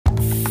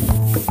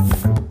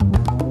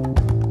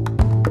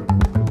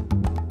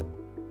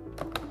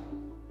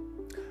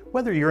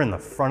Whether you're in the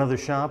front of the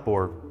shop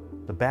or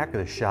the back of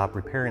the shop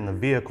repairing the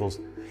vehicles,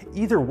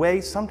 either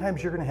way,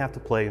 sometimes you're going to have to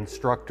play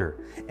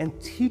instructor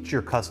and teach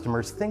your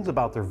customers things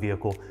about their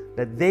vehicle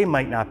that they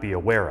might not be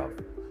aware of.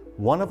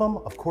 One of them,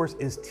 of course,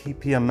 is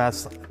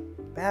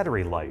TPMS,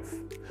 battery life.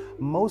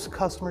 Most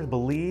customers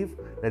believe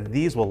that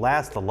these will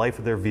last the life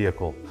of their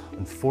vehicle.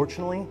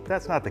 Unfortunately,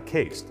 that's not the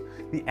case.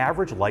 The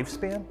average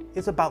lifespan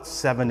is about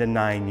 7 to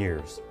 9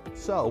 years.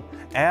 So,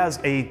 as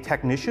a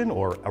technician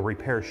or a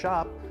repair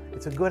shop,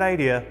 it's a good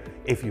idea,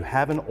 if you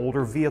have an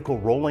older vehicle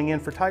rolling in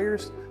for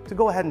tires, to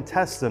go ahead and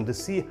test them to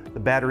see the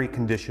battery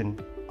condition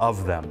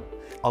of them.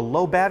 A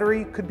low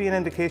battery could be an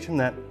indication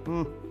that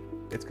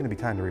it's going to be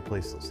time to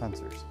replace those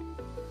sensors.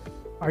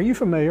 Are you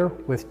familiar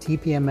with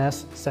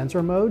TPMS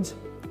sensor modes?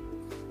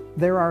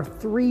 There are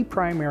 3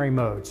 primary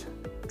modes: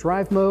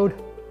 drive mode,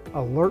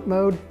 alert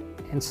mode,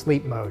 and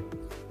sleep mode.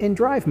 In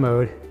drive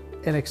mode,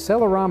 an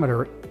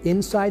accelerometer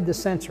inside the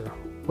sensor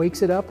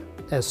wakes it up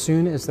as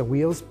soon as the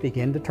wheels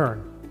begin to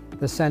turn.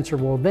 The sensor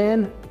will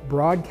then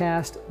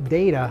broadcast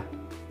data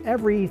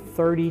every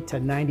 30 to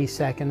 90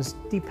 seconds,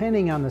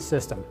 depending on the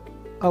system.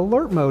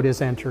 Alert mode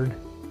is entered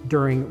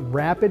during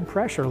rapid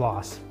pressure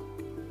loss,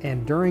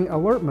 and during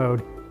alert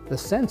mode, the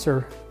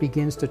sensor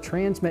begins to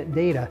transmit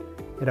data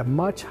at a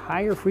much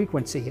higher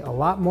frequency, a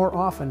lot more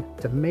often,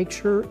 to make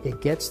sure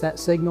it gets that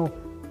signal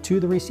to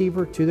the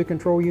receiver, to the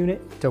control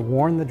unit, to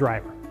warn the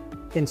driver.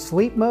 In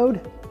sleep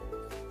mode,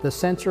 the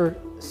sensor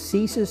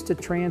ceases to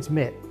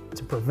transmit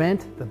to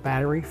prevent the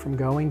battery from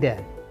going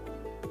dead.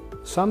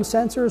 Some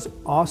sensors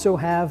also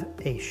have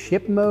a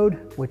ship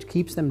mode, which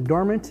keeps them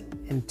dormant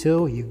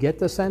until you get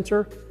the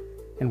sensor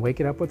and wake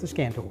it up with a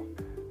scan tool.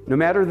 No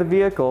matter the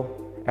vehicle,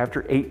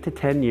 after 8 to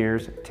 10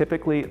 years,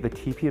 typically the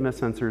TPMS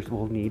sensors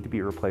will need to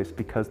be replaced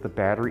because the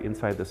battery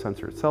inside the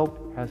sensor itself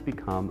has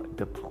become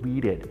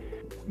depleted.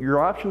 Your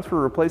options for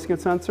replacing a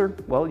sensor,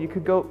 well, you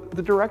could go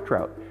the direct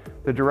route.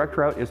 The direct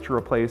route is to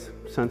replace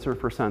sensor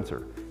for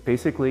sensor.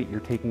 Basically,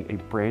 you're taking a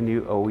brand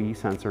new OE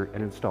sensor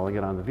and installing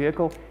it on the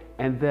vehicle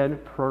and then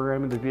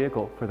programming the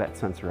vehicle for that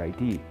sensor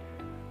ID.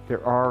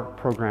 There are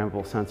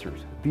programmable sensors.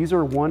 These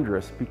are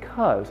wondrous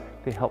because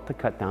they help to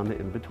cut down the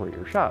inventory at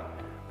your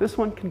shop. This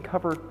one can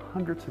cover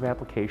hundreds of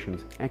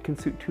applications and can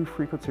suit 2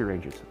 frequency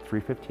ranges,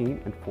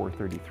 315 and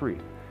 433.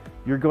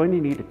 You're going to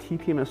need a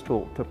TPMS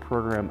tool to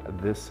program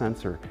this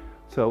sensor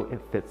so it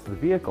fits the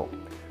vehicle.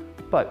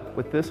 But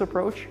with this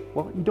approach,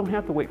 well, you don't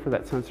have to wait for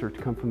that sensor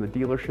to come from the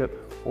dealership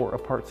or a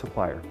parts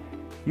supplier.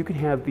 You can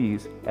have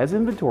these as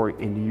inventory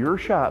in your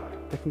shop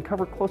that can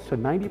cover close to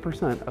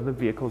 90% of the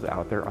vehicles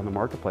out there on the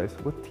marketplace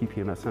with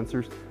TPMS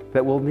sensors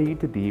that will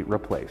need to be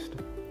replaced.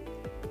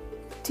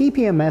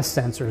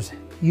 TPMS sensors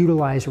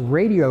utilize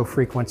radio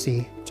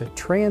frequency to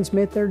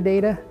transmit their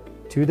data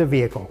to the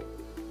vehicle.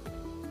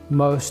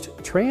 Most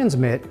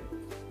transmit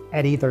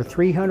at either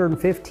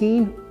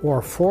 315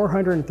 or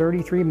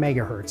 433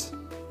 megahertz.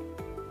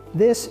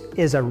 This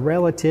is a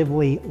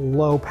relatively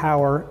low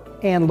power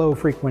and low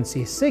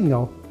frequency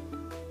signal,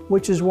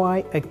 which is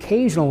why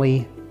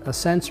occasionally a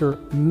sensor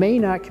may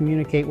not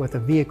communicate with the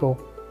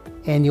vehicle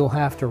and you'll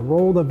have to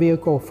roll the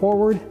vehicle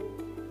forward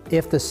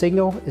if the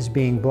signal is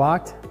being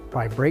blocked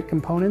by brake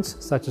components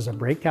such as a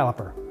brake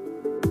caliper.